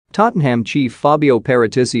Tottenham chief Fabio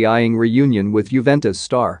Paratici eyeing reunion with Juventus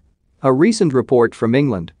star. A recent report from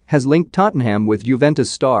England has linked Tottenham with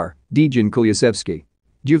Juventus star Dejan Kulusevski.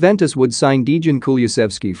 Juventus would sign Dejan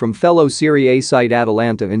Kulusevski from fellow Serie A side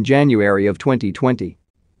Atalanta in January of 2020.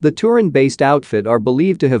 The Turin-based outfit are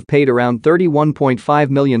believed to have paid around £31.5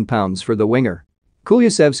 million for the winger.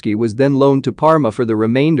 Kulusevski was then loaned to Parma for the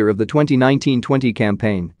remainder of the 2019-20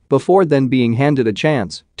 campaign, before then being handed a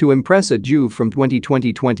chance to impress at Juve from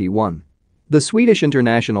 2020-21. The Swedish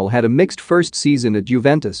international had a mixed first season at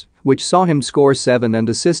Juventus, which saw him score 7 and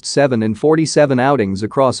assist 7 in 47 outings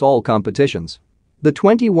across all competitions. The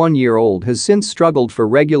 21-year-old has since struggled for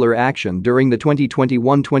regular action during the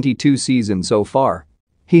 2021-22 season so far.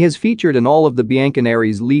 He has featured in all of the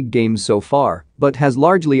Bianconeri's league games so far, but has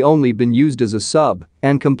largely only been used as a sub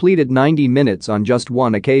and completed 90 minutes on just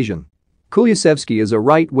one occasion. Kulusevski is a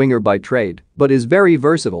right winger by trade, but is very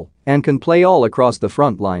versatile and can play all across the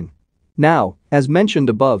front line. Now, as mentioned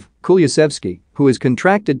above, Kulusevski, who is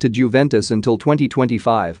contracted to Juventus until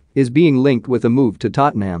 2025, is being linked with a move to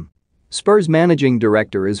Tottenham. Spurs managing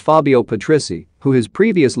director is Fabio Paratici, who has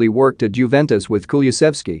previously worked at Juventus with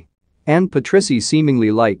Kulusevski. And Paratici seemingly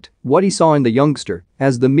liked what he saw in the youngster,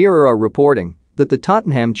 as the Mirror are reporting that the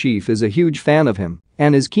Tottenham chief is a huge fan of him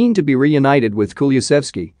and is keen to be reunited with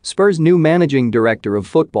Kulusevski. Spurs' new managing director of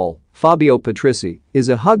football, Fabio Paratici, is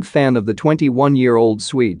a hug fan of the 21-year-old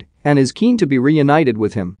Swede and is keen to be reunited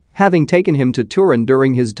with him, having taken him to Turin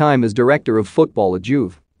during his time as director of football at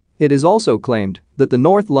Juve. It is also claimed that the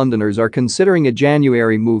North Londoners are considering a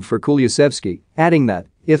January move for Kulusevski, adding that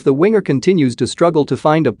if the winger continues to struggle to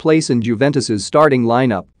find a place in Juventus's starting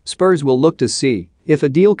lineup, Spurs will look to see if a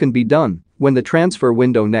deal can be done when the transfer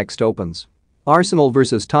window next opens. Arsenal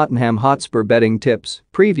vs Tottenham Hotspur betting tips,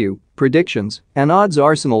 preview, predictions, and odds.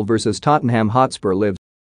 Arsenal vs Tottenham Hotspur live.